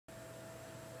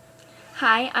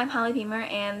Hi, I'm Holly Beemer,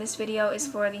 and this video is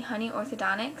for the Honey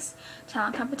Orthodontics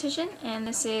Talent Competition, and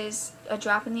this is A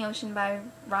Drop in the Ocean by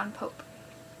Ron Pope.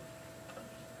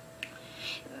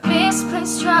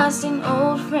 Misplaced trust in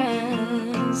old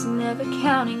friends, never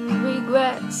counting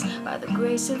regrets. By the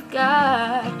grace of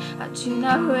God, I do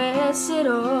not rest at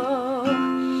all.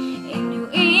 In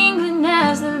New England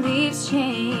as the leaves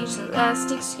change, the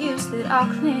last excuse that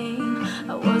I'll claim,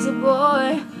 I was a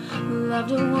boy who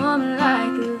loved a woman like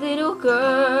a little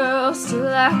girl. Still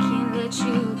I can't let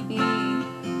you be.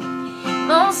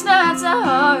 Most nights I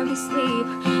hardly sleep.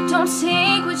 Don't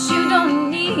take what you don't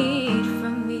need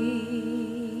from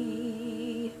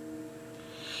me.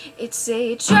 It's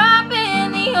a drop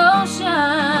in the ocean,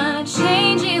 a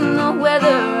change in the weather.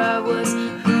 I was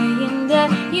praying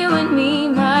that you and me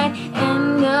might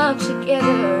end up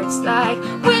together. It's like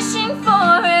wishing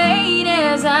for rain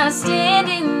as I stand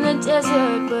in the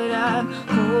desert, but I'm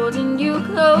holding you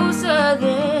closer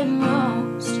than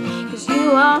most. 'Cause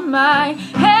you are my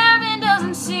heaven,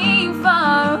 doesn't seem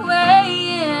far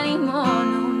away anymore.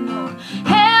 No, no,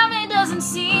 heaven doesn't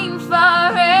seem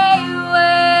far away.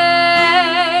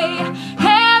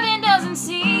 Heaven doesn't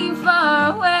seem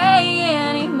far away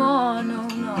anymore. No,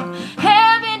 no,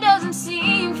 heaven doesn't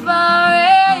seem far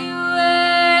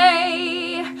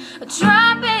away. A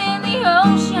drop in the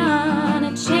ocean,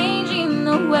 a change in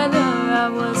the weather. I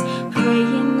was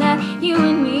praying that you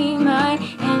and me might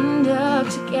end up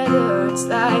together. It's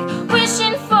like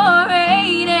wishing for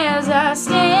rain as I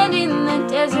stand in the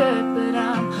desert, but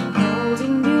I'm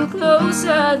holding you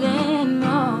closer than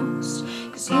most.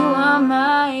 'Cause you are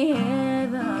my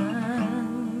heaven.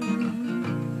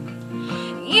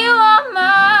 You are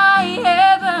my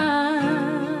heaven.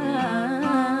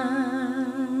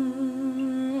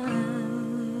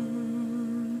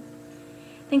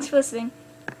 Thanks for listening.